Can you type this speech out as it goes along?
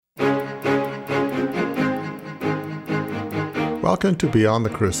Welcome to Beyond the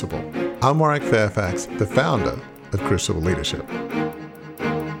Crucible. I'm Warwick Fairfax, the founder of Crucible Leadership.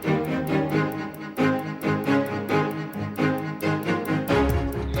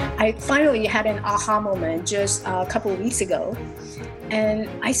 I finally had an aha moment just a couple of weeks ago, and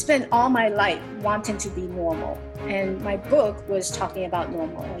I spent all my life wanting to be normal. And my book was talking about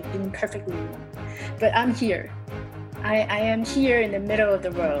normal, like being perfectly normal. But I'm here. I am here in the middle of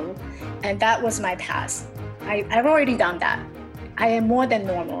the road, and that was my past. I've already done that. I am more than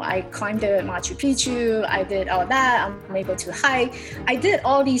normal. I climbed the Machu Picchu, I did all that, I'm able to hike. I did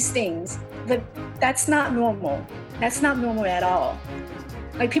all these things, but that's not normal. That's not normal at all.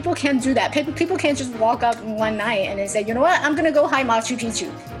 Like, people can't do that. People can't just walk up one night and then say, you know what, I'm gonna go hike Machu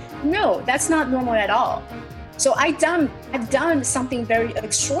Picchu. No, that's not normal at all. So I've done something very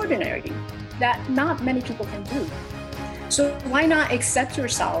extraordinary that not many people can do. So why not accept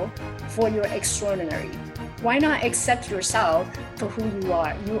yourself for your extraordinary? Why not accept yourself for who you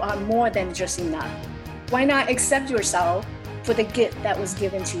are? You are more than just enough. Why not accept yourself for the gift that was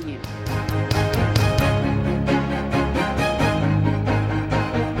given to you?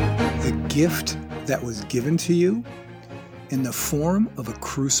 The gift that was given to you in the form of a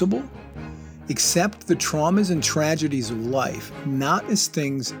crucible? Accept the traumas and tragedies of life not as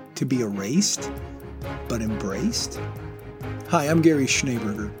things to be erased, but embraced? Hi, I'm Gary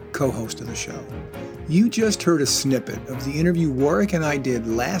Schneeberger, co-host of the show. You just heard a snippet of the interview Warwick and I did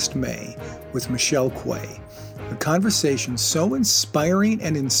last May with Michelle Quay, a conversation so inspiring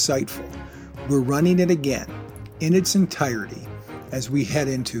and insightful, we're running it again in its entirety as we head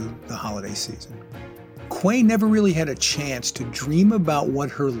into the holiday season. Quay never really had a chance to dream about what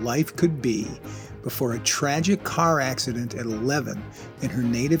her life could be before a tragic car accident at 11 in her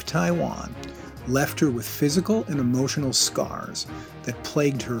native Taiwan left her with physical and emotional scars that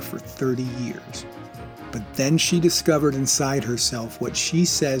plagued her for 30 years. But then she discovered inside herself what she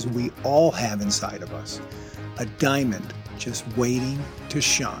says we all have inside of us, a diamond just waiting to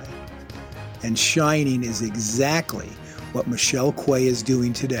shine. And shining is exactly what Michelle Quay is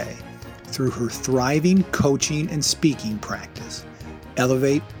doing today through her thriving coaching and speaking practice,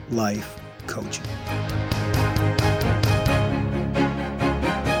 Elevate Life Coaching.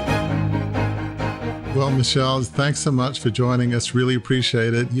 Well, Michelle, thanks so much for joining us. Really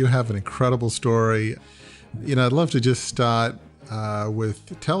appreciate it. You have an incredible story. I'd love to just start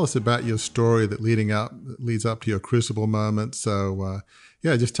tell us about your story that leads up to your crucible moment. So,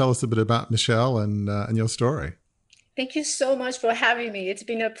 just tell us a bit about Michelle and your story. Thank you so much for having me. It's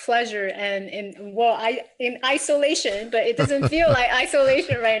been a pleasure, and in isolation, but it doesn't feel like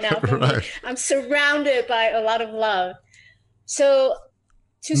isolation right now for me. I'm surrounded by a lot of love. So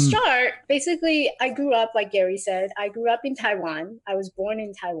to start, basically, I grew up, like Gary said, I grew up in Taiwan. I was born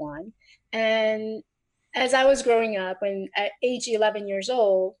in Taiwan. And as I was growing up, and at age 11 years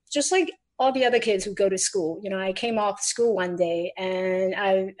old, just like all the other kids who go to school, I came off school one day, and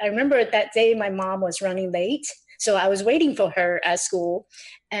I remember that day my mom was running late. So I was waiting for her at school.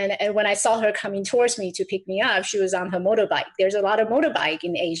 And when I saw her coming towards me to pick me up, she was on her motorbike. There's a lot of motorbike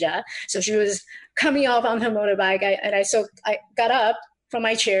in Asia. So she was coming off on her motorbike. I got up from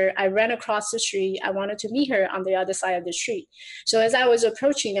my chair. I ran across the street. I wanted to meet her on the other side of the street. So as I was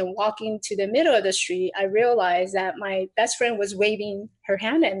approaching and walking to the middle of the street, I realized that my best friend was waving her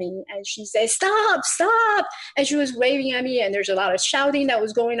hand at me, and she said, "Stop, stop." And she was waving at me, and there's a lot of shouting that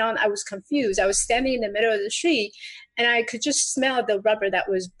was going on. I was confused. I was standing in the middle of the street, and I could just smell the rubber that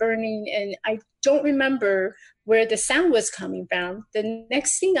was burning. And I don't remember where the sound was coming from. The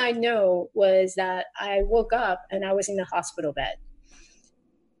next thing I know was that I woke up and I was in the hospital bed.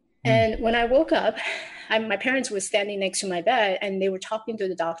 And when I woke up, my parents were standing next to my bed, and they were talking to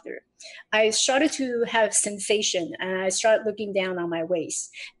the doctor. I started to have sensation, and I started looking down on my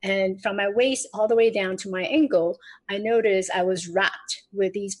waist. And from my waist all the way down to my ankle, I noticed I was wrapped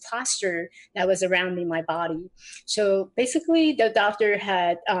with these plaster that was around in my body. So basically, the doctor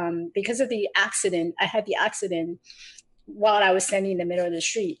had, because of the accident, I had the accident while I was standing in the middle of the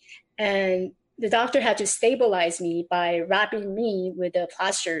street. And the doctor had to stabilize me by wrapping me with a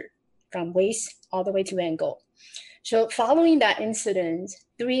plaster from waist all the way to ankle. So following that incident,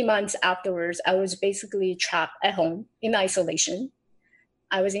 3 months afterwards, I was basically trapped at home in isolation.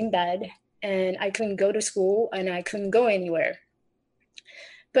 I was in bed, and I couldn't go to school, and I couldn't go anywhere.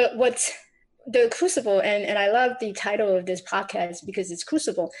 But what's the crucible, and I love the title of this podcast because it's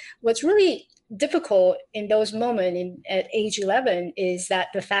crucible. What's really difficult in those moments at age 11 is that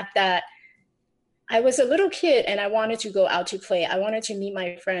the fact that I was a little kid and I wanted to go out to play. I wanted to meet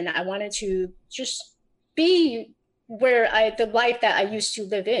my friend. I wanted to just be the life that I used to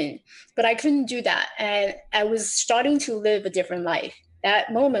live in, but I couldn't do that. And I was starting to live a different life.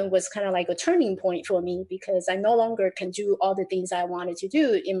 That moment was kind of like a turning point for me because I no longer can do all the things I wanted to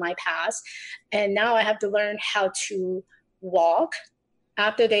do in my past. And now I have to learn how to walk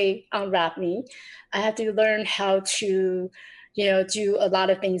after they unwrap me. I have to learn how to, do a lot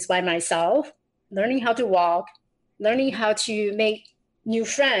of things by myself. Learning how to walk, learning how to make new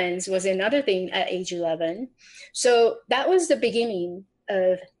friends was another thing at age 11. So that was the beginning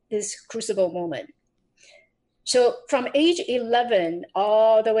of this crucible moment. So from age 11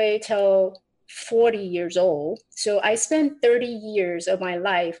 all the way till 40 years old, so I spent 30 years of my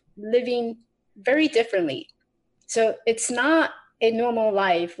life living very differently. So it's not a normal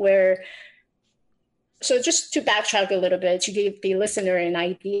life so just to backtrack a little bit to give the listener an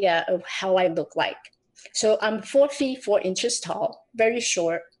idea of how I look like. So I'm 4 feet 4 inches tall, very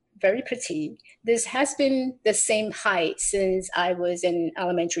short, very petite. This has been the same height since I was in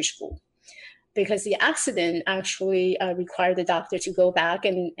elementary school, because the accident actually required the doctor to go back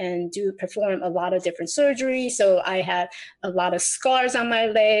and perform a lot of different surgeries. So I had a lot of scars on my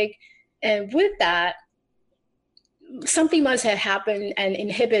leg. And with that, something must have happened and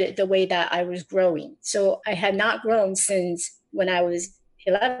inhibited the way that I was growing. So I had not grown since when I was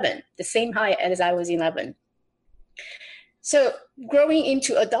 11, the same height as I was 11. So growing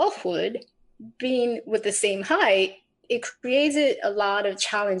into adulthood, being with the same height, it created a lot of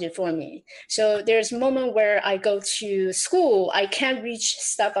challenges for me. So there's a moment where I go to school, I can't reach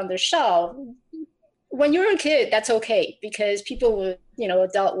stuff on the shelf. When you're a kid, that's okay, because people will,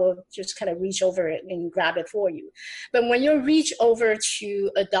 adult will just kind of reach over it and grab it for you. But when you reach over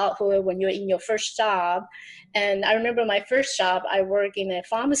to adulthood, when you're in your first job, and I remember my first job, I work in a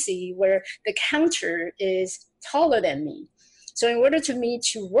pharmacy where the counter is taller than me. So in order to me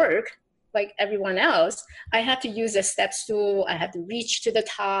to work like everyone else, I have to use a step stool. I have to reach to the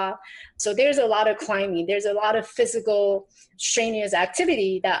top. So there's a lot of climbing. There's a lot of physical strenuous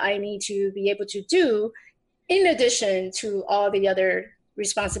activity that I need to be able to do in addition to all the other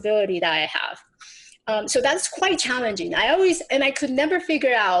responsibility that I have. So that's quite challenging. I could never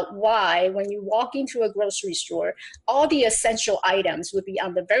figure out why when you walk into a grocery store, all the essential items would be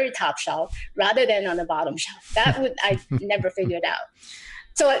on the very top shelf rather than on the bottom shelf. I never figured out.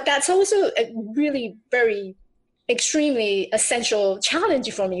 So that's also a really very extremely essential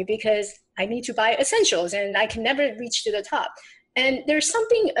challenge for me, because I need to buy essentials and I can never reach to the top. And there's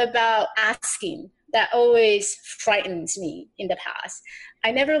something about asking that always frightens me in the past.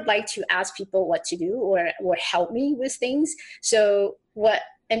 I never like to ask people what to do or help me with things. So what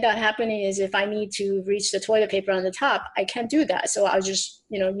ended up happening is if I need to reach the toilet paper on the top, I can't do that. So I'll just,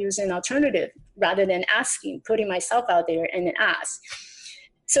 use an alternative rather than asking, putting myself out there and then ask.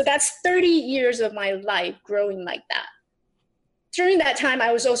 So that's 30 years of my life growing like that. During that time,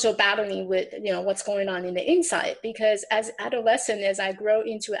 I was also battling with, what's going on in the inside, because as I grow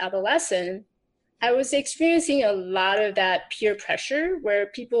into adolescence, I was experiencing a lot of that peer pressure where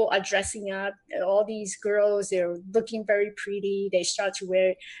people are dressing up, all these girls, they're looking very pretty. They start to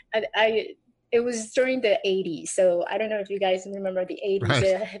wear, it was during the 80s. So I don't know if you guys remember the 80s, right.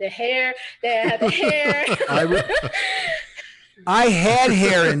 They had the hair. I had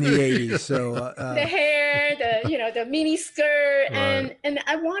hair in the 80s, so the hair, the mini skirt, right. and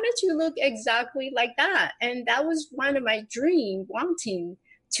I wanted to look exactly like that, and that was one of my dreams, wanting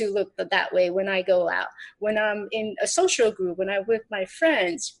to look that way when I go out, when I'm in a social group, when I'm with my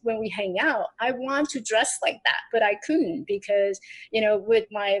friends, when we hang out. I want to dress like that, but I couldn't because with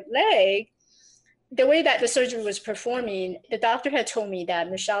my leg, the way that the surgery was performing, the doctor had told me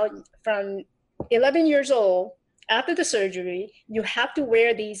that, Michelle, from 11 years old. After the surgery, you have to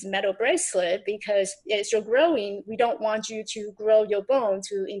wear these metal bracelets because as you're growing, we don't want you to grow your bone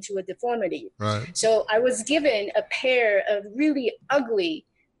into a deformity. Right. So I was given a pair of really ugly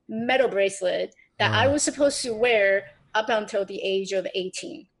metal bracelets that I was supposed to wear up until the age of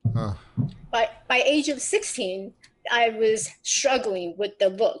 18. By age of 16, I was struggling with the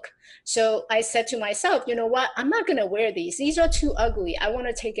look. So I said to myself, you know what? I'm not going to wear these. These are too ugly. I want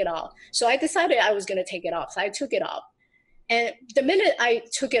to take it off. So I decided I was going to take it off. So I took it off. And the minute I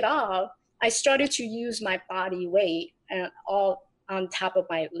took it off, I started to use my body weight all on top of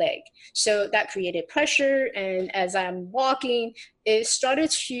my leg. So that created pressure. And as I'm walking, it started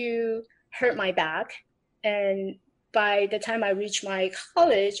to hurt my back. And by the time I reached my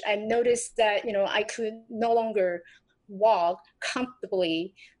college, I noticed that, I could no longer walk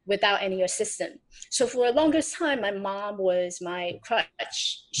comfortably without any assistance. So for the longest time, my mom was my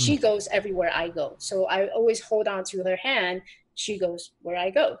crutch. She goes everywhere I go. So I always hold on to her hand. She goes where I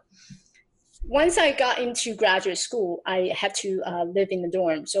go. once I got into graduate school, I had to live in the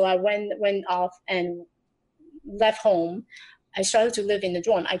dorm. So I went off and left home. I started to live in the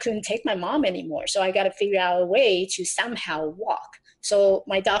dorm. I couldn't take my mom anymore. So I got to figure out a way to somehow walk. So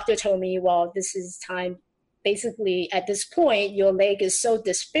my doctor told me, well, this is time. Basically, at this point, your leg is so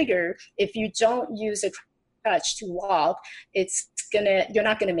disfigured. If you don't use a crutch to walk, you're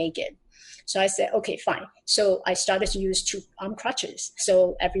not gonna make it. So I said, okay, fine. So I started to use two arm crutches.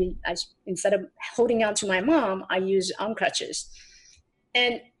 So instead of holding on to my mom, I use arm crutches.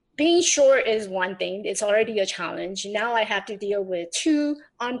 And being short is one thing. It's already a challenge. Now I have to deal with two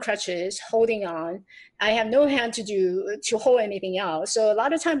arm crutches holding on. I have no hand to hold anything else. So a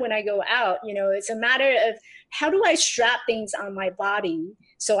lot of time when I go out, it's a matter of how do I strap things on my body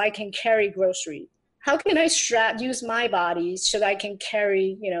so I can carry grocery? How can I use my body so that I can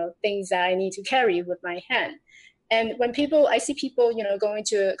carry, things that I need to carry with my hand? And when I see people, going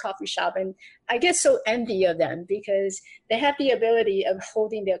to a coffee shop, and I get so envy of them because they have the ability of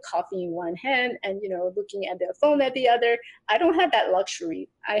holding their coffee in one hand and, looking at their phone at the other. I don't have that luxury.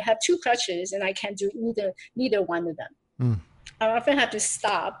 I have two crutches and I can't do neither one of them. Mm. I often have to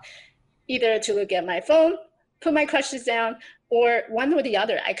stop either to look at my phone, put my crutches down, or one or the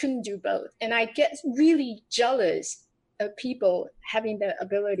other. I couldn't do both. And I get really jealous of people having the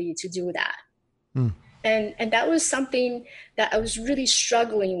ability to do that. Mm. And that was something that I was really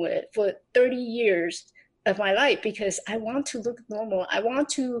struggling with for 30 years of my life because I want to look normal. I want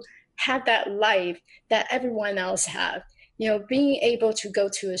to have that life that everyone else have. Being able to go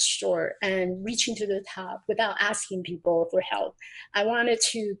to a store and reaching to the top without asking people for help. I wanted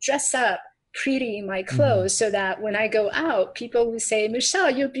to dress up pretty in my clothes so that when I go out, people will say, Michelle,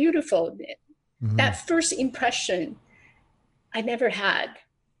 you're beautiful. Mm-hmm. That first impression I never had.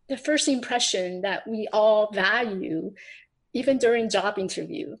 The first impression that we all value, even during job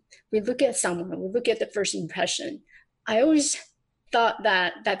interview, we look at someone, we look at the first impression. I always thought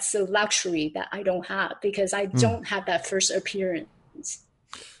that that's a luxury that I don't have because I don't have that first appearance.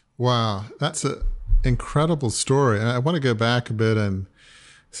 Wow, that's an incredible story. And I want to go back a bit. And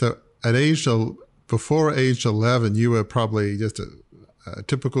so before age 11, you were probably just a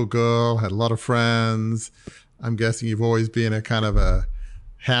typical girl, had a lot of friends. I'm guessing you've always been a kind of a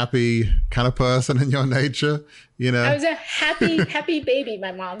happy kind of person in your nature, I was a happy baby,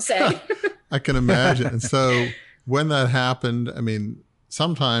 my mom said. I can imagine. And so when that happened, I mean,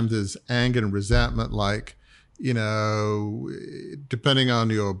 sometimes there's anger and resentment, like, depending on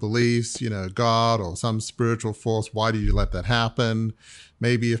your beliefs, God or some spiritual force, why did you let that happen?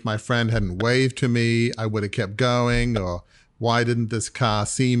 Maybe if my friend hadn't waved to me, I would have kept going, or why didn't this car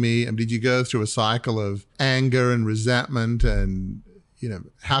see me? And did you go through a cycle of anger and resentment and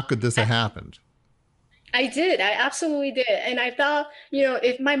how could this have happened? I did. I absolutely did. And I thought,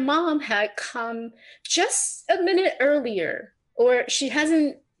 if my mom had come just a minute earlier, or she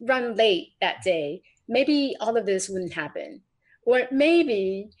hasn't run late that day, maybe all of this wouldn't happen. Or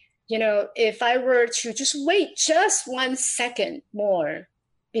maybe, if I were to just wait just 1 second more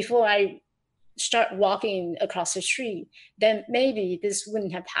before I start walking across the street, then maybe this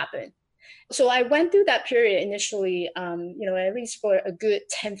wouldn't have happened. So I went through that period initially, at least for a good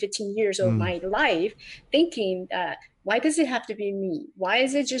 10, 15 years of my life, thinking that, why does it have to be me? Why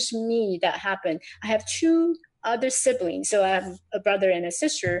is it just me that happened? I have two other siblings, so I have a brother and a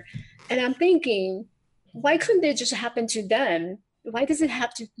sister. And I'm thinking, why couldn't it just happen to them? Why does it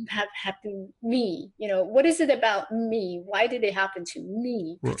have to happen to me? What is it about me? Why did it happen to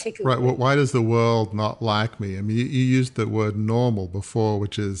me particularly? Right. Well, why does the world not like me? I mean, you used the word normal before,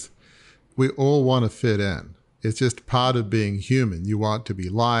 which is, we all want to fit in. It's just part of being human. You want to be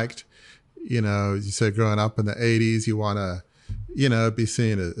liked. You said growing up in the 80s, you want to, be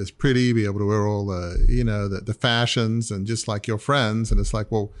seen as pretty, be able to wear all the fashions and just like your friends. And it's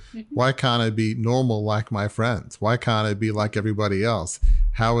like, well, why can't I be normal like my friends? Why can't I be like everybody else?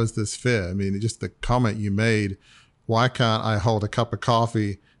 How is this fair? I mean, just the comment you made, why can't I hold a cup of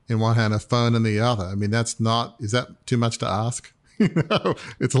coffee in one hand, a phone in the other? I mean, is that too much to ask?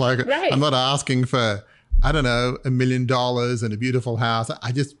 It's like, right. I'm not asking for, I don't know, $1 million and a beautiful house.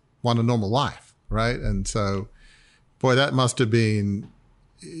 I just want a normal life, right? And so, boy, that must have been,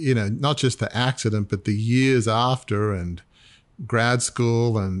 not just the accident, but the years after and grad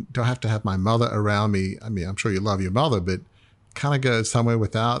school, and do I have to have my mother around me? I mean, I'm sure you love your mother, but kind of go somewhere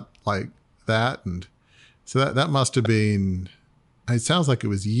without like that. And so that must have been, it sounds like it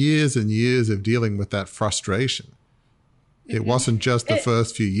was years and years of dealing with that frustration. It wasn't just the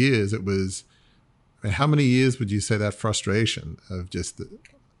first few years. It was, how many years would you say that frustration of just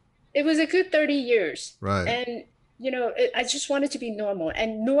It was a good 30 years. Right. And, I just wanted to be normal.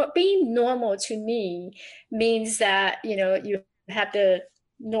 And being normal to me means that, you have the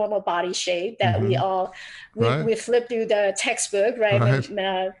normal body shape that we Mm-hmm. all, Right. we flip through the textbook, right?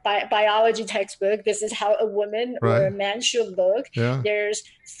 Right. Biology textbook. This is how a woman or Right. a man should look. Yeah. There's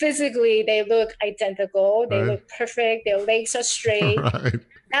physically, they look identical. They Right. look perfect. Their legs are straight. Right.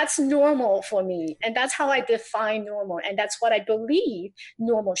 That's normal for me. And that's how I define normal. And that's what I believe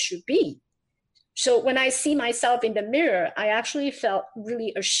normal should be. So when I see myself in the mirror, I actually felt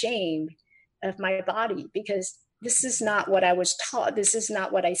really ashamed of my body, because this is not what I was taught. This is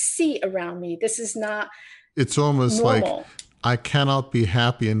not what I see around me. This is not It's almost like normal. I cannot be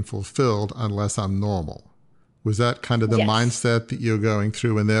happy and fulfilled unless I'm normal. Was that kind of the Yes. mindset that you're going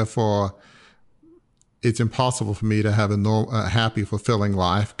through? And therefore, it's impossible for me to have a happy, fulfilling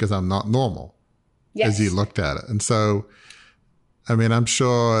life because I'm not normal, Yes. as you looked at it. And so, I mean, I'm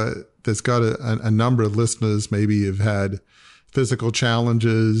sure there's got a number of listeners maybe have had physical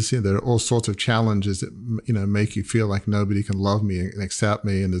challenges. There are all sorts of challenges that, make you feel like nobody can love me and accept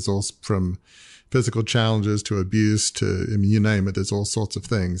me. And there's also from physical challenges to abuse to, you name it, there's all sorts of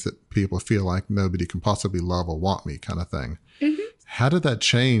things that people feel like nobody can possibly love or want me, kind of thing. Mm-hmm. How did that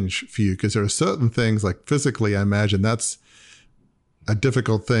change for you? Because there are certain things, like physically, I imagine that's a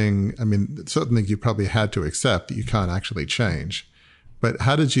difficult thing. I mean, certain things you probably had to accept that you can't actually change. But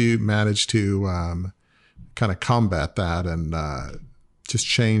how did you manage to kind of combat that and just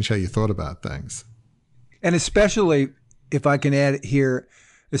change how you thought about things? And especially, if I can add here,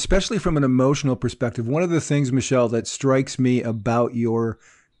 especially from an emotional perspective, one of the things, Michelle, that strikes me about your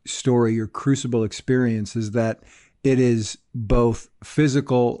story, your crucible experience, is that it is both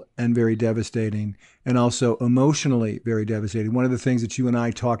physical and very devastating, and also emotionally very devastating. One of the things that you and I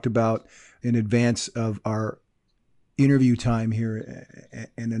talked about in advance of our interview time here,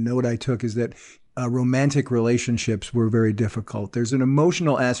 and a note I took, is that romantic relationships were very difficult. There's an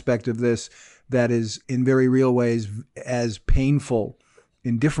emotional aspect of this that is in very real ways as painful,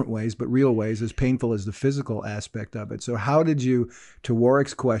 in different ways, but real ways, as painful as the physical aspect of it. So how did you, to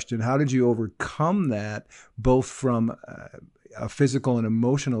Warwick's question, how did you overcome that, both from a physical and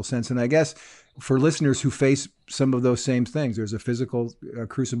emotional sense? And I guess for listeners who face some of those same things, there's a physical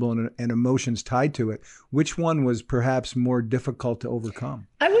crucible and emotions tied to it. Which one was perhaps more difficult to overcome?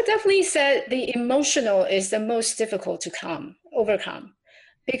 I would definitely say the emotional is the most difficult to overcome.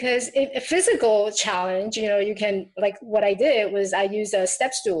 Because a physical challenge, you can, like what I did was I used a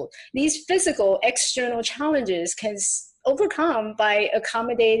step stool. These physical external challenges can overcome by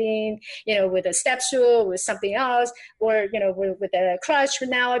accommodating, with a step stool, with something else, or, with a crutch. But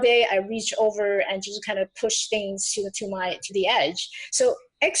nowadays I reach over and just kind of push things to the edge. So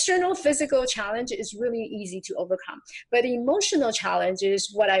external physical challenge is really easy to overcome. But the emotional challenge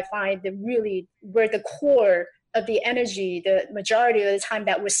is what I find where the core of the energy, the majority of the time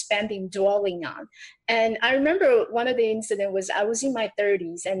that we're spending dwelling on. And I remember one of the incidents was I was in my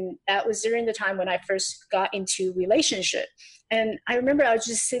 30s, and that was during the time when I first got into relationship. And I remember I was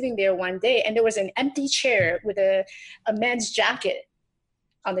just sitting there one day, and there was an empty chair with a men's jacket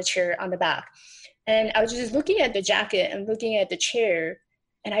on the chair on the back. And I was just looking at the jacket and looking at the chair,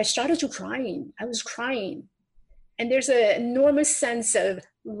 and I started to crying. I was crying. And there's an enormous sense of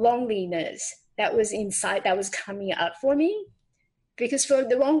loneliness that was inside, that was coming up for me, because for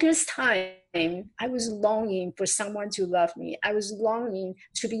the longest time, I was longing for someone to love me. I was longing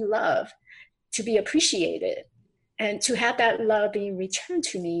to be loved, to be appreciated, and to have that love being returned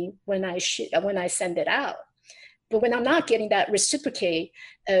to me when I send it out. But when I'm not getting that reciprocate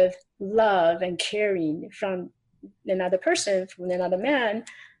of love and caring from another person, from another man,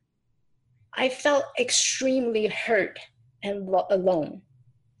 I felt extremely hurt and alone.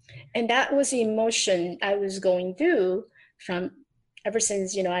 And that was the emotion I was going through from ever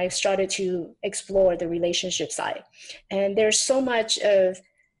since, I started to explore the relationship side. And there's so much of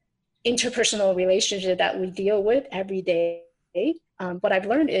interpersonal relationship that we deal with every day. What I've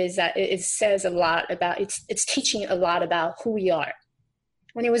learned is that it says a lot about, it's teaching a lot about who we are.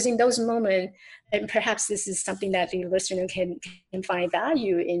 When it was in those moments, and perhaps this is something that the listener can find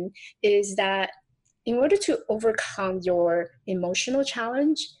value in, is that in order to overcome your emotional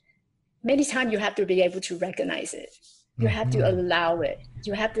challenge, many times you have to be able to recognize it. You have to allow it.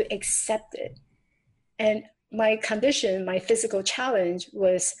 You have to accept it. And my condition, my physical challenge,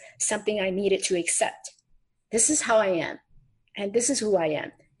 was something I needed to accept. This is how I am. And this is who I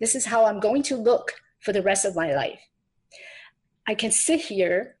am. This is how I'm going to look for the rest of my life. I can sit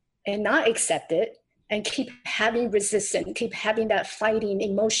here and not accept it and keep having resistance, keep having that fighting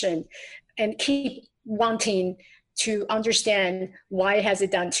emotion, and keep wanting to understand why has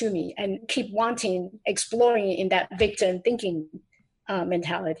it done to me, and keep wanting, exploring in that victim thinking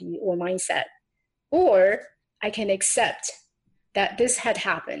mentality or mindset. Or I can accept that this had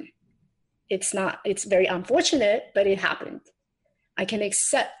happened. It's very unfortunate, but it happened. I can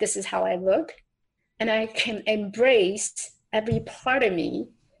accept this is how I look, and I can embrace every part of me,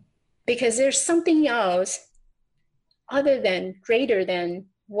 because there's something else greater than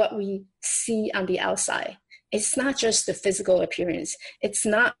what we see on the outside. It's not just the physical appearance. It's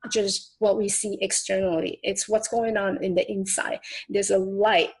not just what we see externally. It's what's going on in the inside. There's a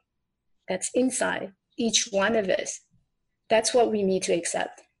light that's inside each one of us. That's what we need to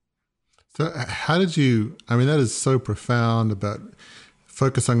accept. So how did you, I mean, that is so profound about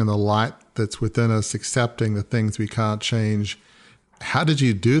focusing on the light that's within us, accepting the things we can't change. How did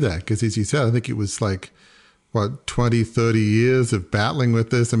you do that? Because as you said, I think it was like, 20, 30 years of battling with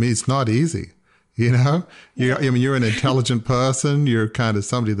this. I mean, it's not easy, I mean, you're an intelligent person. You're kind of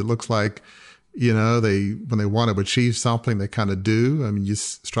somebody that looks like, when they want to achieve something, they kind of do. I mean, you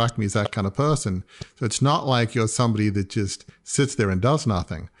strike me as that kind of person. So it's not like you're somebody that just sits there and does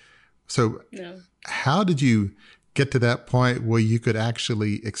nothing. So How did you get to that point where you could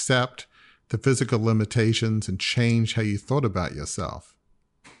actually accept the physical limitations and change how you thought about yourself?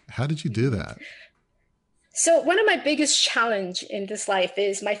 How did you do that? So one of my biggest challenge in this life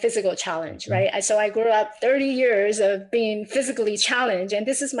is my physical challenge, right? So I grew up 30 years of being physically challenged, and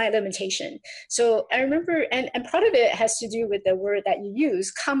this is my limitation. So I remember, and part of it has to do with the word that you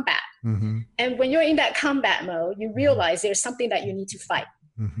use, combat. Mm-hmm. And when you're in that combat mode, you realize there's something that you need to fight.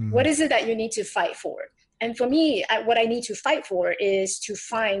 Mm-hmm. What is it that you need to fight for? And for me, what I need to fight for is to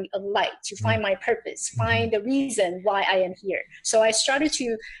find a light, to find my purpose, find the reason why I am here. So I started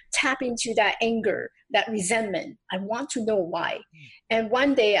to tap into that anger, that resentment. I want to know why. And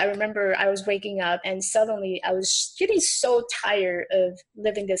one day I remember I was waking up and suddenly I was getting so tired of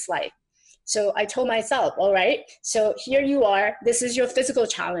living this life. So I told myself, all right, so here you are. This is your physical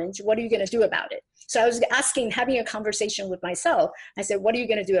challenge. What are you going to do about it? So I was having a conversation with myself. I said, what are you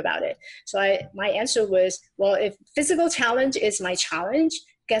going to do about it? So my answer was, well, if physical challenge is my challenge,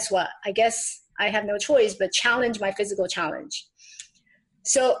 guess what? I guess I have no choice but challenge my physical challenge.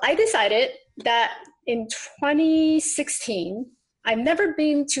 So I decided that in 2016, I've never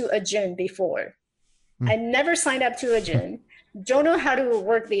been to a gym before. I never signed up to a gym. Don't know how to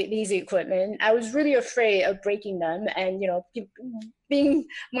work these equipment. I was really afraid of breaking them and, getting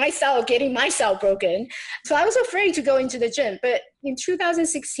myself broken. So I was afraid to go into the gym. But in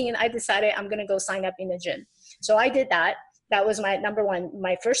 2016, I decided I'm going to go sign up in the gym. So I did that. That was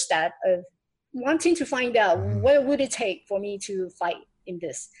my first step of wanting to find out what would it take for me to fight in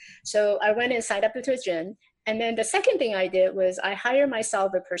this. So I went and signed up to a gym. And then the second thing I did was I hired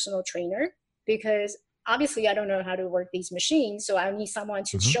myself a personal trainer, because obviously I don't know how to work these machines. So I need someone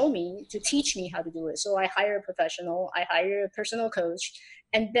to show me, to teach me how to do it. So I hire a professional, I hire a personal coach.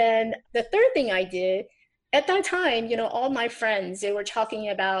 And then the third thing I did at that time, all my friends, they were talking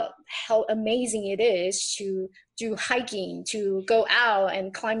about how amazing it is to do hiking, to go out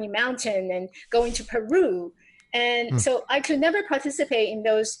and climb a mountain and going to Peru. And so I could never participate in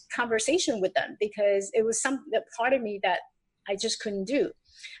those conversations with them, because it was that part of me that I just couldn't do.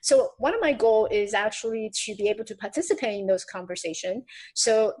 So one of my goals is actually to be able to participate in those conversations.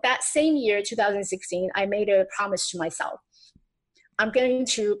 So that same year, 2016, I made a promise to myself. I'm going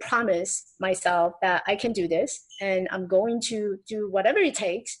to promise myself that I can do this, and I'm going to do whatever it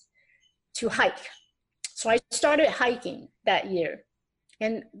takes to hike. So I started hiking that year.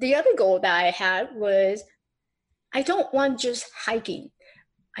 And the other goal that I had was, I don't want just hiking.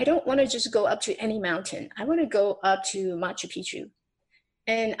 I don't want to just go up to any mountain. I want to go up to Machu Picchu.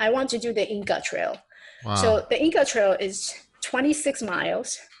 And I want to do the Inca Trail. Wow. So the Inca Trail is 26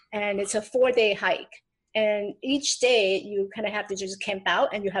 miles, and it's a 4-day hike. And each day you kind of have to just camp out,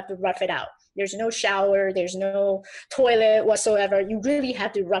 and you have to rough it out. There's no shower, there's no toilet whatsoever. You really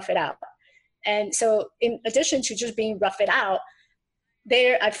have to rough it out. And so in addition to just being rough it out,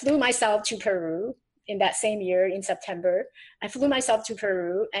 I flew myself to Peru in that same year in September. I flew myself to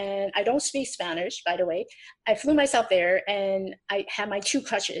Peru, and I don't speak Spanish, by the way. I flew myself there, and I had my 2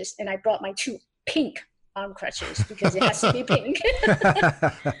 crutches, and I brought my 2 pink arm crutches, because it has to be pink.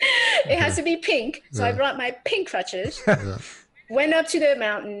 It has to be pink. So I brought my pink crutches, went up to the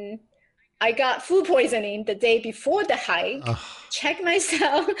mountain. I got food poisoning the day before the hike, checked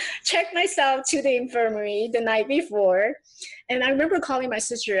myself to the infirmary the night before. And I remember calling my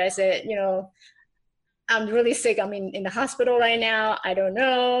sister. I said, I'm really sick. I'm in the hospital right now. I don't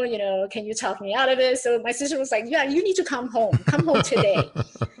know, can you talk me out of it? So my sister was like, yeah, you need to come home today.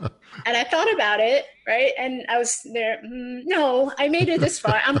 And I thought about it, right? And I was there, no, I made it this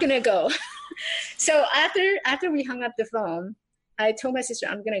far. I'm going to go. So after we hung up the phone, I told my sister,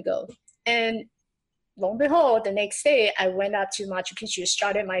 I'm going to go. And lo and behold, the next day, I went up to Machu Picchu,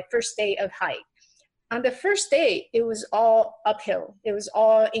 started my first day of hike. On the first day, it was all uphill. It was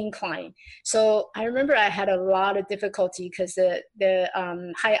all incline. So I remember I had a lot of difficulty because the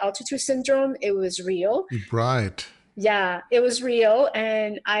high altitude syndrome, it was real. Right. Yeah, it was real.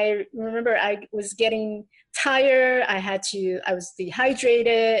 And I remember I was getting tired. I was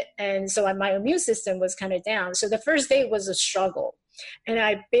dehydrated. And so my immune system was kind of down. So the first day was a struggle. And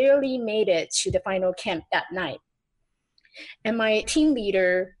I barely made it to the final camp that night. And my team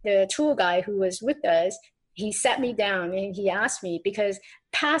leader, the tour guy who was with us, he sat me down and he asked me, because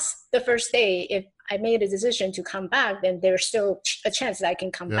past the first day, if I made a decision to come back, then there's still a chance that I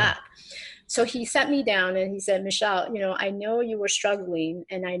can come back. So he sat me down and he said, Michelle, I know you were struggling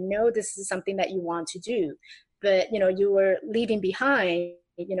and I know this is something that you want to do, but, you were leaving behind,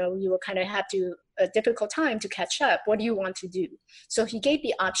 you will kind of have a difficult time to catch up. What do you want to do? So he gave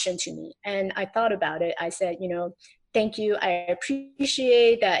the option to me and I thought about it. I said, thank you. I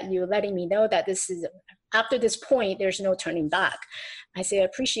appreciate that you letting me know that after this point, there's no turning back. I say, I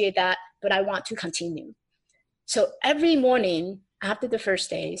appreciate that, but I want to continue. So every morning after the first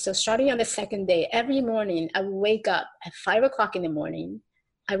day, so starting on the second day, every morning I would wake up at 5 o'clock in the morning.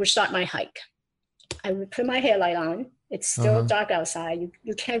 I would start my hike. I would put my headlight on. It's still dark outside.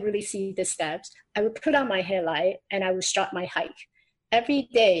 You can't really see the steps. I would put on my headlight and I would start my hike. Every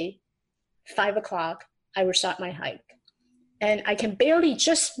day, 5 o'clock, I would start my hike. And I can barely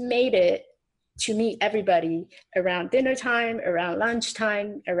just made it to meet everybody around dinner time, around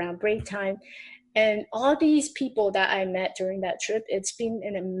lunchtime, around break time. And all these people that I met during that trip, it's been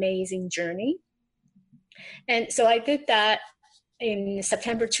an amazing journey. And so I did that in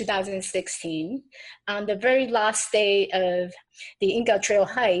September 2016. On the very last day of the Inca Trail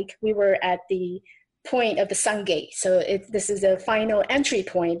hike, we were at the point of the Sun Gate. So this is the final entry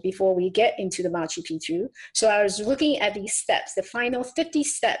point before we get into the Machu Picchu. So I was looking at these steps, the final 50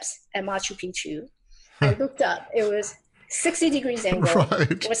 steps at Machu Picchu. I looked up, it was 60 degrees angle,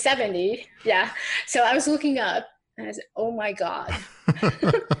 right. Or 70. Yeah. So I was looking up and I said, oh my God.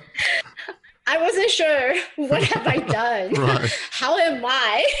 I wasn't sure, what have I done? Right. How am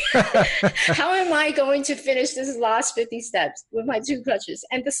I going to finish this last 50 steps with my 2 crutches?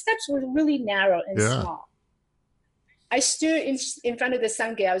 And the steps were really narrow and small. I stood in front of the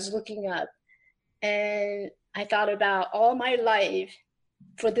Sun Gate. I was looking up and I thought about all my life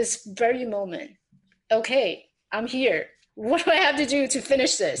for this very moment. Okay, I'm here. What do I have to do to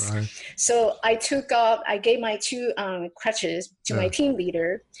finish this? Right. So I gave my 2 crutches to my team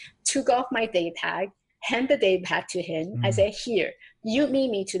leader, took off my day tag, hand the day tag to him. I said, here, you meet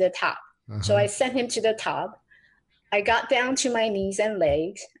me to the top. So I sent him to the top. I got down to my knees and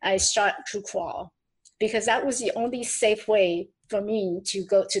legs. I started to crawl because that was the only safe way for me to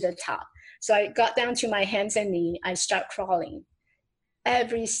go to the top. So I got down to my hands and knees. I start crawling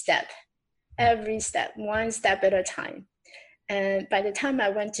every step, one step at a time. And by the time I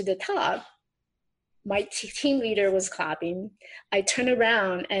went to the top, my team leader was clapping. I turned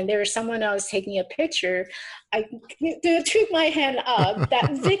around and there was someone else taking a picture. I took my hand up,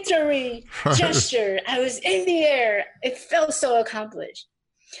 that victory gesture. I was in the air. It felt so accomplished.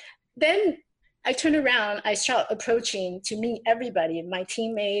 Then I turned around. I started approaching to meet everybody, my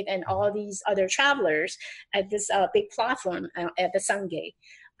teammate and all these other travelers at this big platform at the Sun Gate.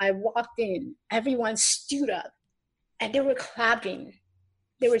 I walked in. Everyone stood up. And they were clapping.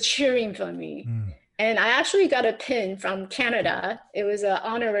 They were cheering for me. And I actually got a pin from Canada. It was an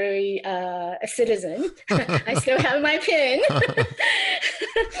honorary citizen. I still have my pin.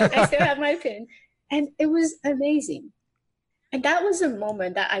 And it was amazing. And that was a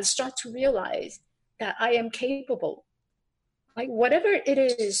moment that I start to realize that I am capable. Like whatever it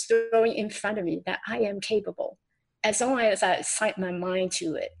is throwing in front of me, that I am capable, as long as I set my mind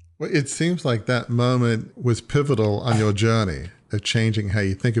to it. Well, it seems like that moment was pivotal on your journey of changing how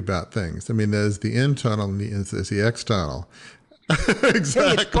you think about things. I mean, there's the internal and there's the external.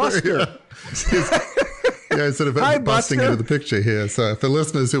 Exactly. Hey, it's Buster. Sort of Hi, busting Buster. into the picture here. So for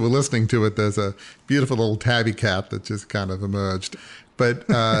listeners who were listening to it, there's a beautiful little tabby cat that just kind of emerged. But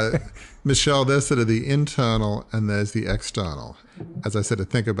Michelle, there's sort of the internal and there's the external. As I said, to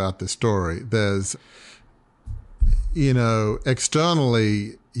think about this story, there's,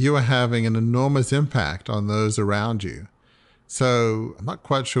 externally, you are having an enormous impact on those around you. So I'm not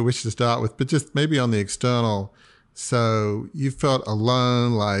quite sure which to start with, but just maybe on the external. So you felt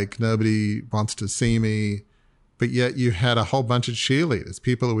alone, like nobody wants to see me, but yet you had a whole bunch of cheerleaders,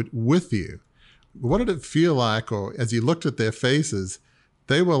 people who were with you. What did it feel like, or as you looked at their faces,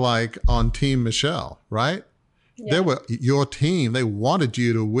 they were like on Team Michelle, right? Yeah. They were your team. They wanted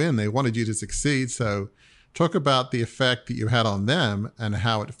you to win. They wanted you to succeed. So talk about the effect that you had on them and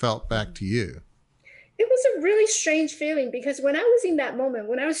how it felt back to you. It was a really strange feeling because when I was in that moment,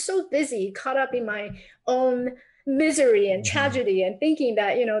 when I was so busy, caught up in my own misery and tragedy and thinking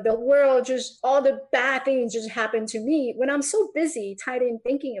that, the world just, all the bad things just happened to me. When I'm so busy tied in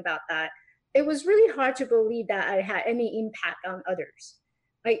thinking about that, it was really hard to believe that I had any impact on others.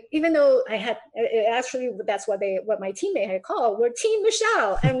 Like, even though I had, actually, that's what my teammate had called, we're Team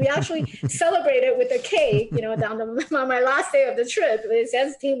Michelle. And we actually celebrated with a cake, on my last day of the trip. It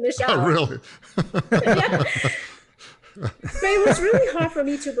says Team Michelle. Oh, really? Yeah. But it was really hard for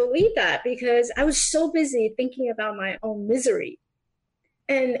me to believe that because I was so busy thinking about my own misery.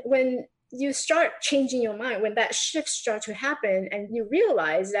 And when you start changing your mind, when that shift starts to happen and you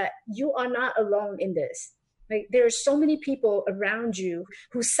realize that you are not alone in this. Like, there are so many people around you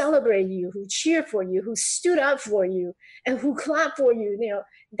who celebrate you, who cheer for you, who stood up for you, and who clap for you.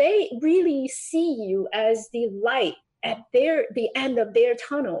 They really see you as the light at the end of their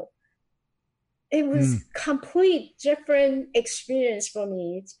tunnel. It was complete different experience for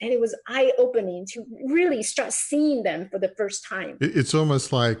me, and it was eye-opening to really start seeing them for the first time. It's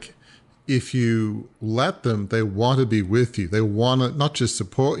almost like if you let them, they want to be with you. They want to not just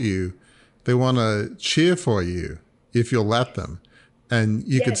support you, they want to cheer for you if you'll let them. And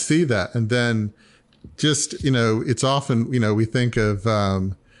you could see that. And then just, it's often, we think of,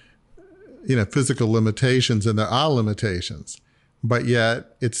 physical limitations, and there are limitations. But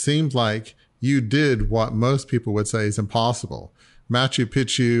yet it seemed like you did what most people would say is impossible. Machu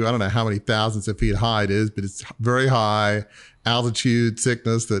Picchu, I don't know how many thousands of feet high it is, but it's very high altitude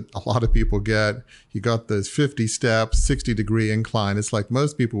sickness that a lot of people get. You got those 50 steps, 60-degree incline. It's like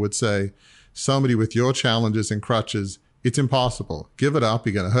most people would say, somebody with your challenges and crutches, it's impossible. Give it up.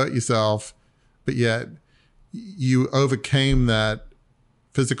 You're going to hurt yourself. But yet you overcame that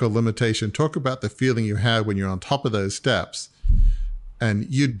physical limitation. Talk about the feeling you had when you're on top of those steps and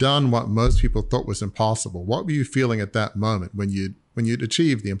you'd done what most people thought was impossible. What were you feeling at that moment when you'd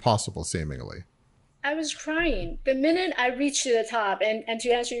achieved the impossible, seemingly? I was crying. The minute I reached the top, and to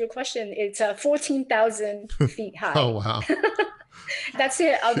answer your question, it's 14,000 feet high. Oh, wow. That's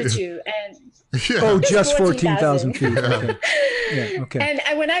the altitude. And just 14,000 feet. Okay. Yeah, okay.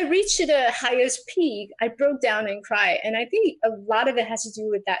 And when I reached the highest peak, I broke down and cried. And I think a lot of it has to do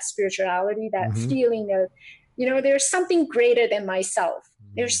with that spirituality, that feeling of, there's something greater than myself.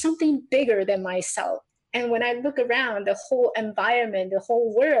 There's something bigger than myself. And when I look around, the whole environment, the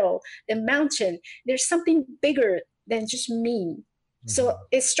whole world, the mountain, there's something bigger than just me. So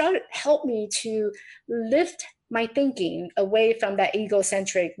it helped me to lift my thinking away from that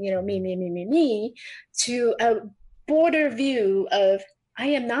egocentric, me, to a broader view of, I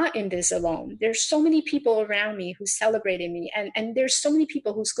am not in this alone. There's so many people around me who celebrated me. And there's so many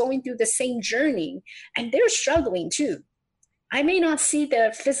people who's going through the same journey, and they're struggling too. I may not see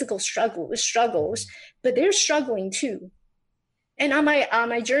the physical struggles, but they're struggling too. And on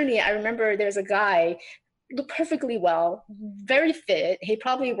my journey, I remember there's a guy looked perfectly well, very fit. He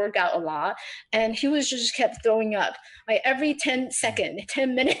probably worked out a lot, and he was just kept throwing up. Like every 10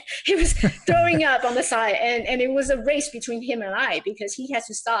 minutes, he was throwing up on the side, and it was a race between him and I because he has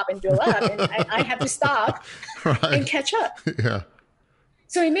to stop and throw up, and I have to stop and catch up. Yeah.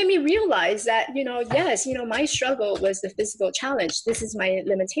 So it made me realize that, yes, my struggle was the physical challenge. This is my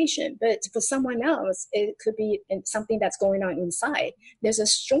limitation. But for someone else, it could be something that's going on inside. There's a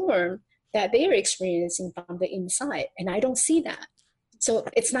storm that they're experiencing from the inside, and I don't see that. So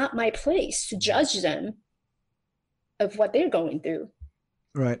it's not my place to judge them of what they're going through.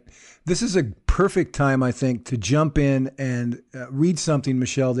 Right. This is a perfect time, I think, to jump in and read something,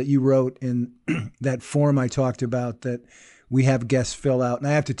 Michelle, that you wrote in that form I talked about that we have guests fill out. And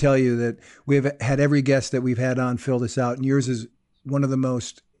I have to tell you that we have had every guest that we've had on fill this out, and yours is one of the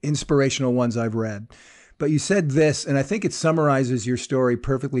most inspirational ones I've read. But you said this, and I think it summarizes your story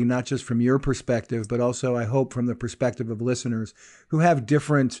perfectly, not just from your perspective, but also, I hope, from the perspective of listeners who have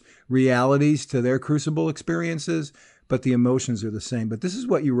different realities to their crucible experiences, but the emotions are the same. But this is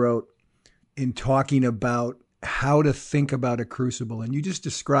what you wrote in talking about how to think about a crucible. And you just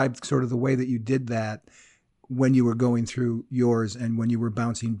described sort of the way that you did that when you were going through yours and when you were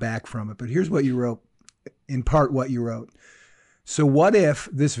bouncing back from it. But here's what you wrote, in part what you wrote. So what if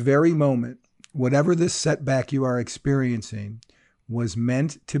this very moment, whatever this setback you are experiencing, was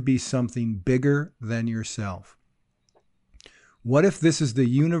meant to be something bigger than yourself? What if this is the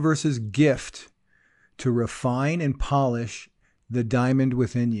universe's gift to refine and polish the diamond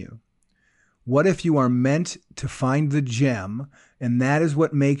within you? What if you are meant to find the gem, and that is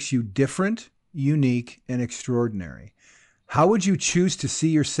what makes you different, unique, and extraordinary? How would you choose to see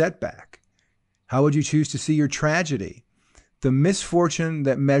your setback? How would you choose to see your tragedy? The misfortune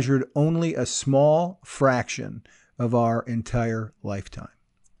that measured only a small fraction of our entire lifetime.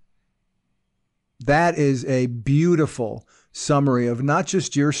 That is a beautiful summary of not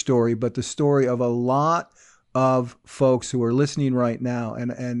just your story, but the story of a lot of folks who are listening right now.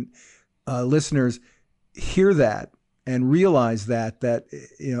 And listeners, hear that and realize that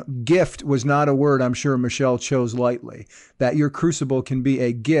gift was not a word I'm sure Michelle chose lightly, that your crucible can be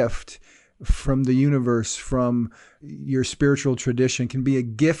a gift from the universe, from your spiritual tradition, can be a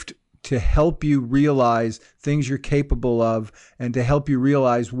gift to help you realize things you're capable of and to help you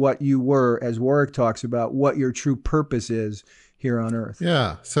realize what you were, as Warwick talks about, what your true purpose is here on earth.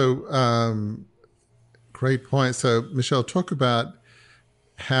 Yeah. So great point. So Michelle, talk about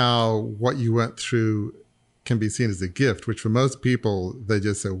how what you went through can be seen as a gift, which for most people, they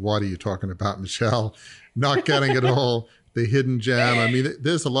just say, what are you talking about, Michelle? Not getting it all, the hidden gem. I mean,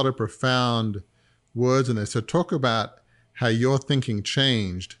 there's a lot of profound words in there. So talk about how your thinking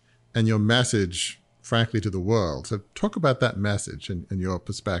changed and your message, frankly, to the world. So talk about that message and your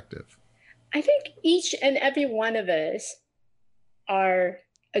perspective. I think each and every one of us are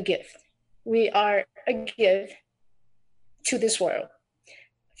a gift. We are a gift to this world.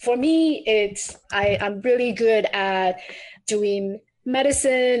 For me, I'm really good at doing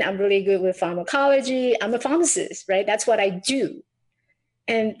medicine. I'm really good with pharmacology. I'm a pharmacist, right? That's what I do.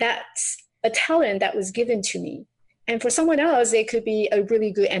 And that's a talent that was given to me. And for someone else, they could be a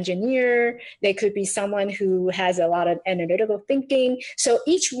really good engineer. They could be someone who has a lot of analytical thinking. So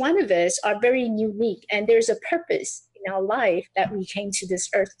each one of us are very unique, and there's a purpose in our life that we came to this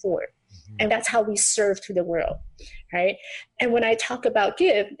earth for. And that's how we serve to the world, right? And when I talk about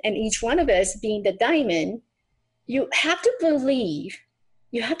gift and each one of us being the diamond, you have to believe,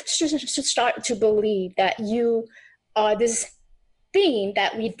 you have to start to believe that you are this thing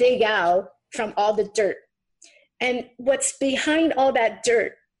that we dig out from all the dirt. And what's behind all that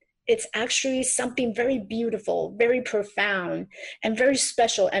dirt, it's actually something very beautiful, very profound, and very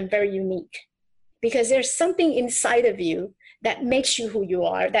special and very unique. Because there's something inside of you that makes you who you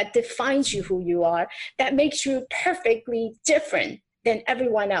are, that defines you who you are, that makes you perfectly different than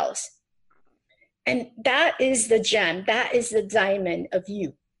everyone else. And that is the gem, that is the diamond of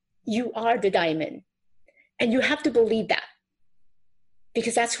you. You are the diamond. And you have to believe that,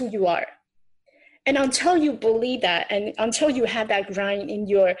 because that's who you are. And until you believe that, and until you have that grind in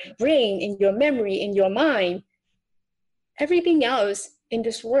your brain, in your memory, in your mind, everything else in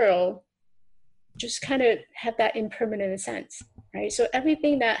this world just kind of have that impermanent sense, right? So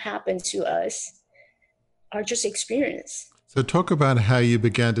everything that happens to us are just experience. So talk about how you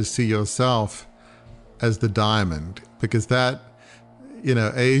began to see yourself as the diamond, because that,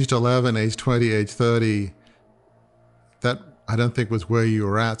 aged 11, age 20, age 30, that I don't think was where you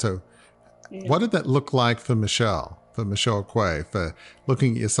were at. So what did that look like for Michelle Quay, for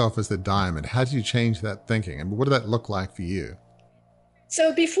looking at yourself as the diamond? How did you change that thinking? And what did that look like for you?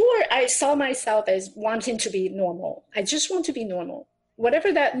 So before, I saw myself as wanting to be normal. I just want to be normal.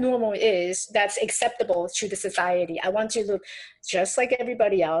 Whatever that normal is, that's acceptable to the society. I want to look just like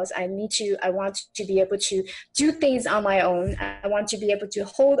everybody else. I want to be able to do things on my own. I want to be able to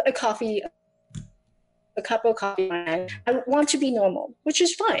hold a cup of coffee in my hand. I want to be normal, which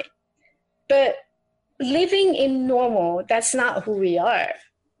is fine. But living in normal, that's not who we are.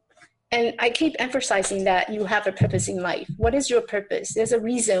 And I keep emphasizing that you have a purpose in life. What is your purpose? There's a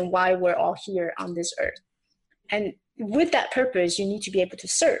reason why we're all here on this earth. And with that purpose, you need to be able to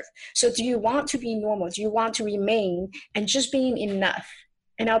serve. So do you want to be normal? Do you want to remain and just being enough?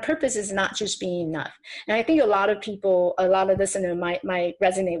 And our purpose is not just being enough. And I think a lot of listeners might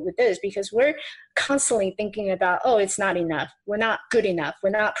resonate with this, because we're constantly thinking about, it's not enough. We're not good enough.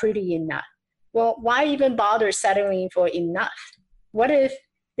 We're not pretty enough. Well, why even bother settling for enough? What if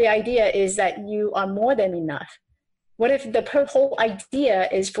the idea is that you are more than enough? What if the whole idea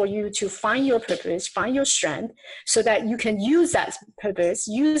is for you to find your purpose, find your strength, so that you can use that purpose,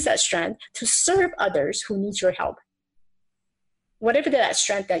 use that strength to serve others who need your help? Whatever that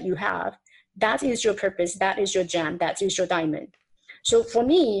strength that you have, that is your purpose, that is your gem, that is your diamond. So for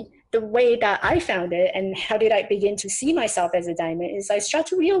me, the way that I found it and how did I begin to see myself as a diamond is I start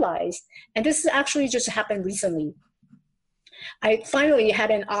to realize, and this actually just happened recently. I finally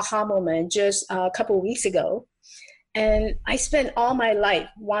had an aha moment just a couple of weeks ago. And I spent all my life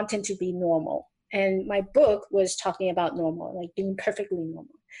wanting to be normal. And my book was talking about normal, like being perfectly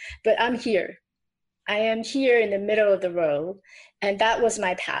normal. But I'm here. I am here in the middle of the road, and that was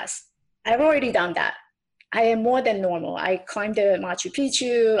my past. I've already done that. I am more than normal. I climbed the Machu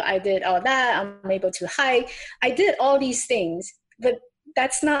Picchu. I did all that. I'm able to hike. I did all these things, but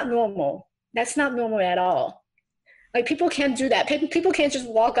that's not normal. That's not normal at all. Like people can't do that. People can't just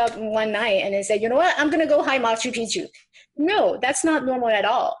walk up one night and then say, you know what, I'm going to go hike Machu Picchu. No, that's not normal at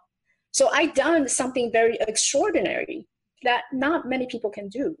all. So I done something very extraordinary that not many people can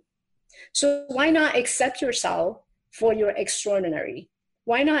do. So why not accept yourself for your extraordinary?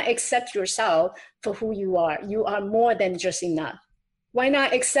 Why not accept yourself for who you are? You are more than just enough. Why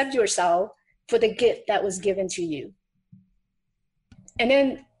not accept yourself for the gift that was given to you? And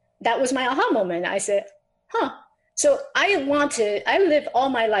then that was my aha moment. I said, so I lived all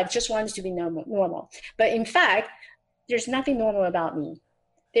my life just wanted to be normal. But in fact, there's nothing normal about me.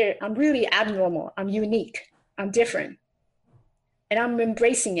 I'm really abnormal. I'm unique. I'm different. And I'm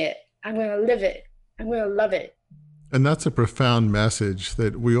embracing it. I'm going to live it. I'm going to love it. And that's a profound message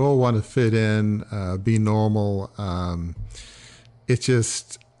that we all want to fit in, be normal.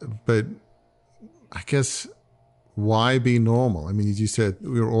 But I guess, why be normal? I mean, as you said,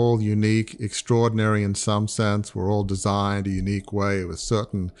 we're all unique, extraordinary in some sense. We're all designed a unique way with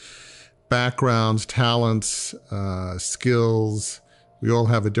certain backgrounds, talents, skills. We all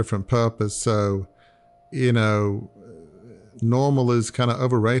have a different purpose. So, normal is kind of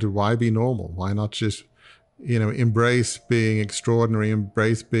overrated. Why be normal? Why not just embrace being extraordinary,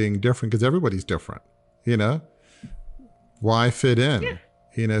 embrace being different, because everybody's different, Why fit in?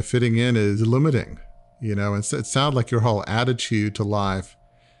 Yeah. Fitting in is limiting, and so it sounds like your whole attitude to life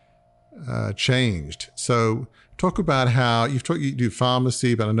changed. So talk about how you do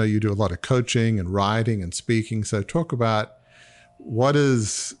pharmacy, but I know you do a lot of coaching and writing and speaking. So talk about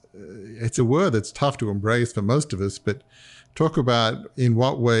it's a word that's tough to embrace for most of us, but talk about in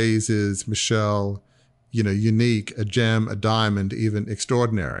what ways is Michelle unique, a gem, a diamond, even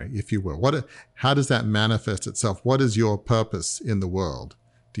extraordinary, if you will. How does that manifest itself? What is your purpose in the world,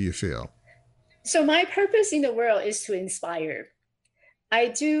 do you feel? So my purpose in the world is to inspire. I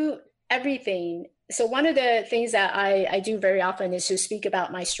do everything. So one of the things that I do very often is to speak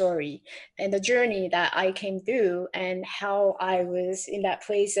about my story and the journey that I came through and how I was in that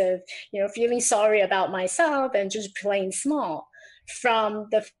place of, feeling sorry about myself and just playing small, from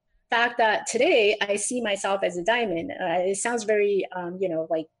the fact that today I see myself as a diamond. It sounds very,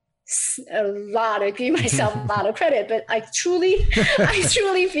 like giving myself a lot of credit, but I truly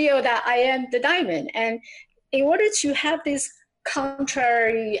feel that I am the diamond. And in order to have this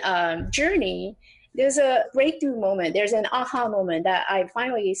contrary journey, there's a breakthrough moment. There's an aha moment that I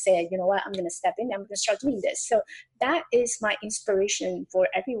finally said, you know what, I'm going to step in. I'm going to start doing this. So that is my inspiration for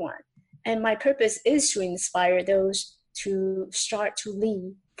everyone. And my purpose is to inspire those to start to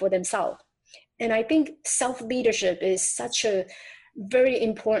lead for themselves. And I think self-leadership is such a very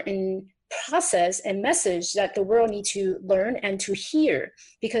important process and message that the world needs to learn and to hear,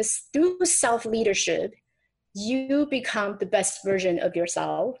 because through self-leadership, you become the best version of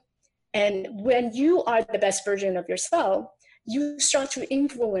yourself. And when you are the best version of yourself, you start to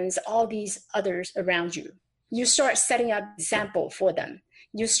influence all these others around you. You start setting up example for them.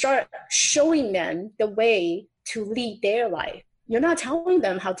 You start showing them the way to lead their life. You're not telling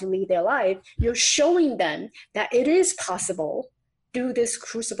them how to lead their life. You're showing them that it is possible through this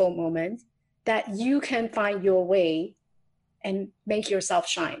crucible moment that you can find your way and make yourself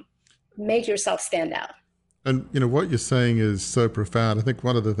shine, make yourself stand out. And, what you're saying is so profound. I think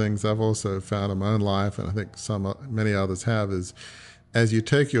one of the things I've also found in my own life, and I think many others have, is as you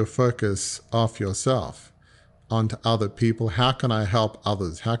take your focus off yourself onto other people, how can I help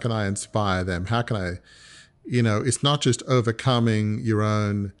others? How can I inspire them? How can I, it's not just overcoming your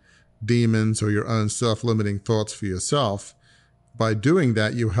own demons or your own self-limiting thoughts for yourself. By doing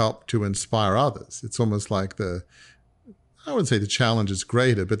that, you help to inspire others. It's almost like I wouldn't say the challenge is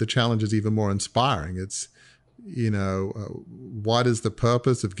greater, but the challenge is even more inspiring. It's, what is the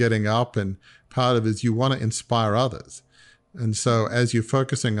purpose of getting up? And part of it is you want to inspire others. And so as you're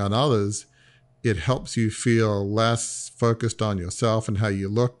focusing on others, it helps you feel less focused on yourself and how you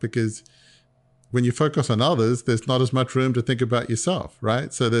look, because when you focus on others, there's not as much room to think about yourself,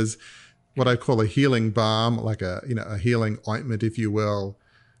 right? So there's what I call a healing balm, like a healing ointment, if you will,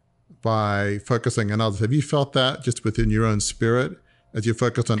 by focusing on others. Have you felt that just within your own spirit as you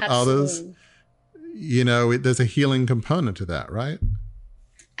focus on others? There's a healing component to that, right?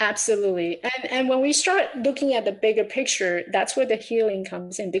 Absolutely. And when we start looking at the bigger picture, that's where the healing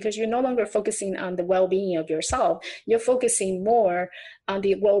comes in, because you're no longer focusing on the well-being of yourself. You're focusing more on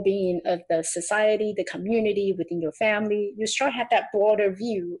the well-being of the society, the community, within your family. You start to have that broader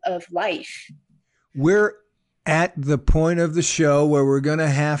view of life. We're at the point of the show where we're going to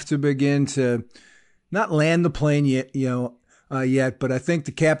have to begin to not land the plane yet, but I think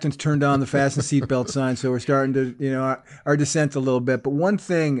the captain's turned on the fasten seatbelt sign, so we're starting to, our descent a little bit. But one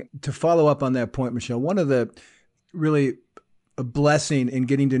thing to follow up on that point, Michelle, one of the really a blessing in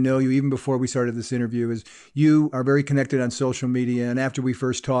getting to know you even before we started this interview is you are very connected on social media. And after we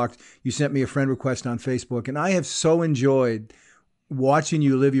first talked, you sent me a friend request on Facebook, and I have so enjoyed watching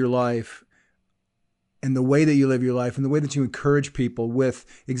you live your life and the way that you live your life and the way that you encourage people with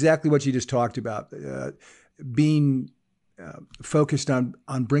exactly what you just talked about, being focused on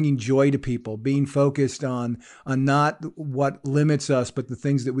bringing joy to people, being focused on not what limits us, but the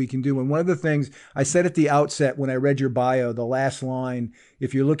things that we can do. And one of the things I said at the outset when I read your bio, the last line,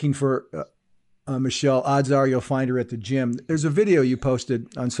 if you're looking for Michelle, odds are you'll find her at the gym. There's a video you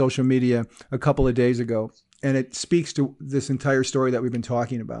posted on social media a couple of days ago, and it speaks to this entire story that we've been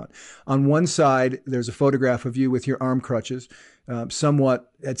talking about. On one side, there's a photograph of you with your arm crutches,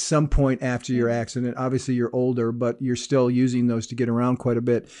 somewhat at some point after your accident. Obviously, you're older, but you're still using those to get around quite a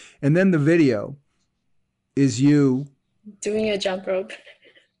bit. And then the video is you doing a jump rope.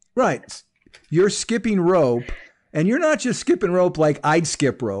 Right. You're skipping rope, and you're not just skipping rope like I'd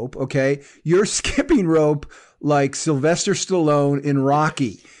skip rope, okay? You're skipping rope like Sylvester Stallone in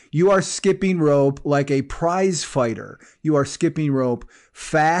Rocky. You are skipping rope like a prize fighter. You are skipping rope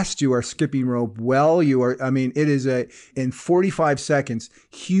fast. You are skipping rope well. It is in 45 seconds,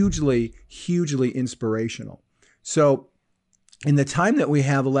 hugely, hugely inspirational. So in the time that we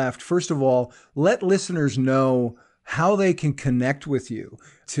have left, first of all, let listeners know how they can connect with you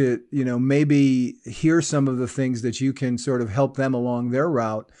to, maybe hear some of the things that you can sort of help them along their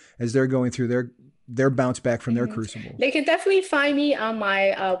route as they're going through their bounce back from their crucible. They can definitely find me on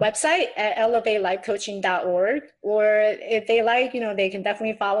my website at elevatelifecoaching.org, or if they like, they can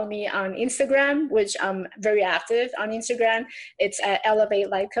definitely follow me on Instagram, which I'm very active on Instagram. It's at Elevate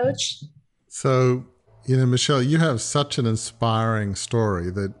Life Coach. So, Michelle, you have such an inspiring story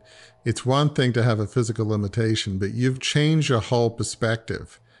that it's one thing to have a physical limitation, but you've changed your whole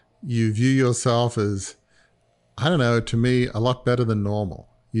perspective. You view yourself as, to me, a lot better than normal.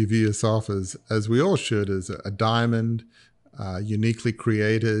 You view yourself as we all should, as a diamond, uniquely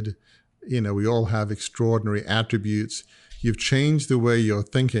created. We all have extraordinary attributes. You've changed the way you're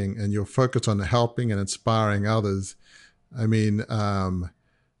thinking, and you're focused on helping and inspiring others.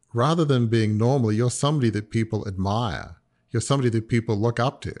 Rather than being normal, you're somebody that people admire. You're somebody that people look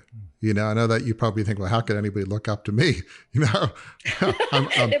up to. I know that you probably think, well, how could anybody look up to me? They're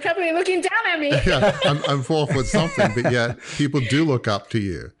probably looking down at me. Yeah, I'm 4 foot something, but yet people do look up to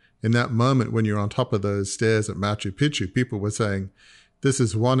you. In that moment when you're on top of those stairs at Machu Picchu, people were saying, this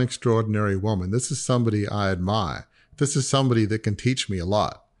is one extraordinary woman. This is somebody I admire. This is somebody that can teach me a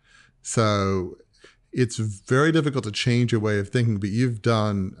lot. So it's very difficult to change your way of thinking, but you've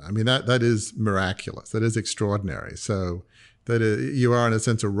done, that is miraculous. That is extraordinary. So that you are, in a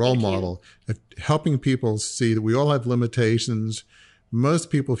sense, a role model of helping people see that we all have limitations. Most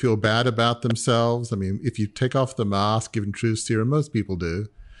people feel bad about themselves. If you take off the mask, given truth serum, most people do,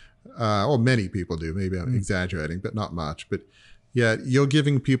 or many people do. Maybe I'm exaggerating, but not much. But yet you're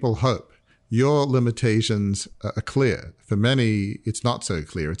giving people hope. Your limitations are clear. For many, it's not so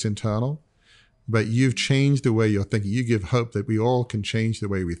clear. It's internal. But you've changed the way you're thinking. You give hope that we all can change the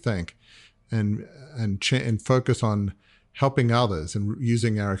way we think and focus on helping others and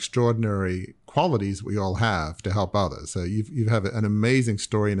using our extraordinary qualities we all have to help others. So you have an amazing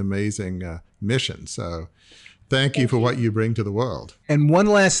story, an amazing mission. So thank you for what you bring to the world. And one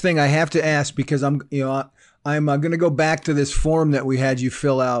last thing I have to ask, because I'm going to go back to this form that we had you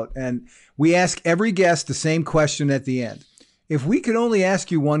fill out, and we ask every guest the same question at the end. If we could only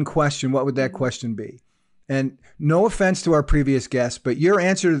ask you one question, what would that question be? And no offense to our previous guests, but your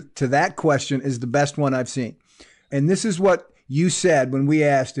answer to that question is the best one I've seen. And this is what you said when we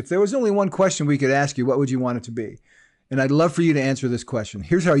asked, if there was only one question we could ask you, what would you want it to be? And I'd love for you to answer this question.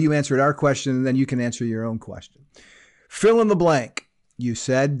 Here's how you answered our question, and then you can answer your own question. Fill in the blank. You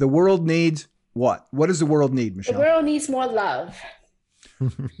said the world needs what? What does the world need, Michelle? The world needs more love.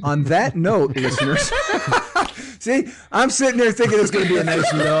 On that note, listeners, see, I'm sitting there thinking it's going to be a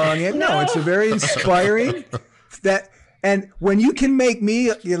nice long. No, it's a very inspiring. And when you can make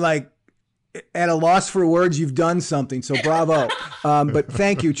me, you're like, at a loss for words, you've done something. So bravo. But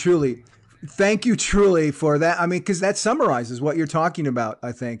thank you truly. Thank you truly for that. Because that summarizes what you're talking about,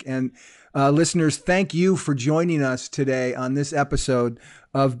 I think. And listeners, thank you for joining us today on this episode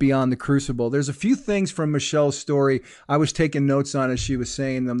of Beyond the Crucible. There's a few things from Michelle's story I was taking notes on as she was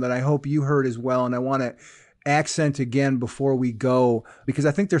saying them that I hope you heard as well. And I want to accent again before we go, because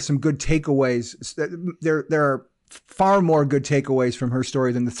I think there's some good takeaways. There are far more good takeaways from her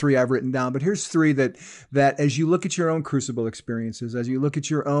story than the 3 I've written down. But here's 3 that as you look at your own crucible experiences, as you look at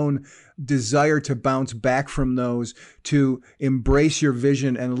your own desire to bounce back from those, to embrace your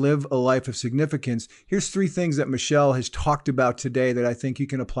vision and live a life of significance, here's 3 things that Michelle has talked about today that I think you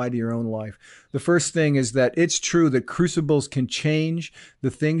can apply to your own life. The first thing is that it's true that crucibles can change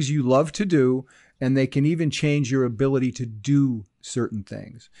the things you love to do, and they can even change your ability to do certain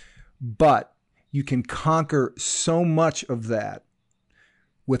things. But you can conquer so much of that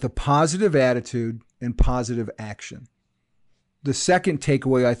with a positive attitude and positive action. The second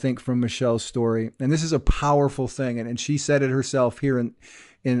takeaway, I think, from Michelle's story, and this is a powerful thing, and she said it herself here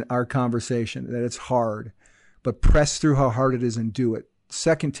in our conversation, that it's hard, but press through how hard it is and do it.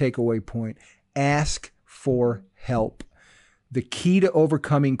 Second takeaway point, ask for help. The key to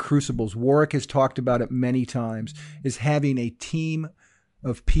overcoming crucibles, Warwick has talked about it many times, is having a team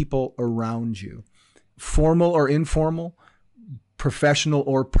of people around you, formal or informal, professional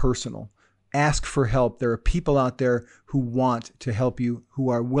or personal. Ask for help. There are people out there who want to help you, who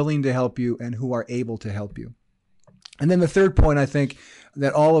are willing to help you, and who are able to help you. And then the third point, I think,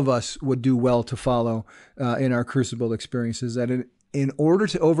 that all of us would do well to follow in our crucible experiences, that in order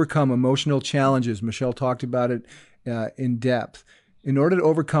to overcome emotional challenges, Michelle talked about it in depth, in order to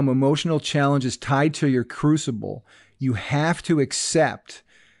overcome emotional challenges tied to your crucible, you have to accept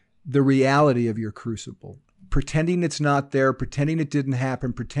the reality of your crucible. Pretending it's not there, pretending it didn't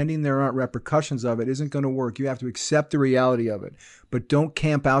happen, pretending there aren't repercussions of it isn't going to work. You have to accept the reality of it. But don't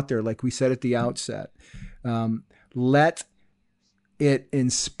camp out there like we said at the outset. Let it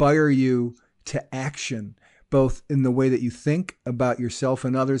inspire you to action, both in the way that you think about yourself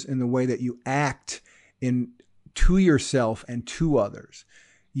and others, in the way that you act to yourself and to others.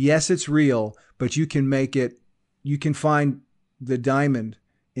 Yes, it's real, but you can make it. You can find the diamond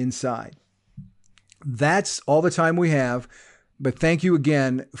inside. That's all the time we have, but thank you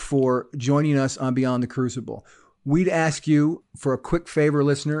again for joining us on Beyond the Crucible. We'd ask you for a quick favor,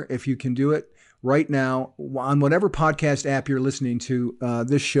 listener, if you can do it right now on whatever podcast app you're listening to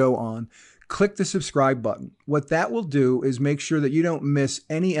this show on. Click the subscribe button. What that will do is make sure that you don't miss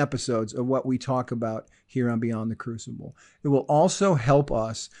any episodes of what we talk about here on Beyond the Crucible. It will also help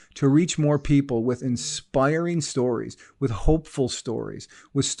us to reach more people with inspiring stories, with hopeful stories,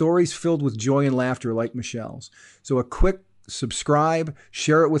 with stories filled with joy and laughter like Michelle's. So a quick subscribe,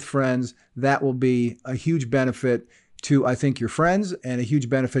 share it with friends. That will be a huge benefit to, I think, your friends, and a huge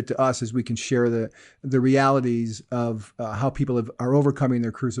benefit to us as we can share the realities of how people are overcoming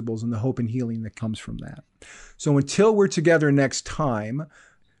their crucibles and the hope and healing that comes from that. So until we're together next time,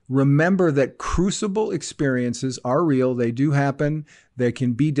 remember that crucible experiences are real. They do happen. They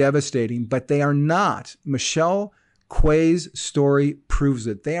can be devastating, but they are not. Michelle Quay's story proves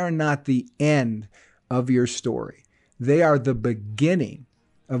it. They are not the end of your story. They are the beginning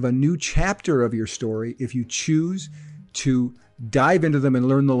of a new chapter of your story if you choose to dive into them and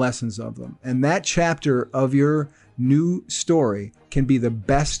learn the lessons of them. And that chapter of your new story can be the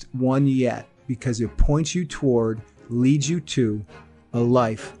best one yet, because it points you toward, leads you to a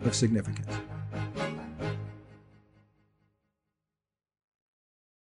life of significance.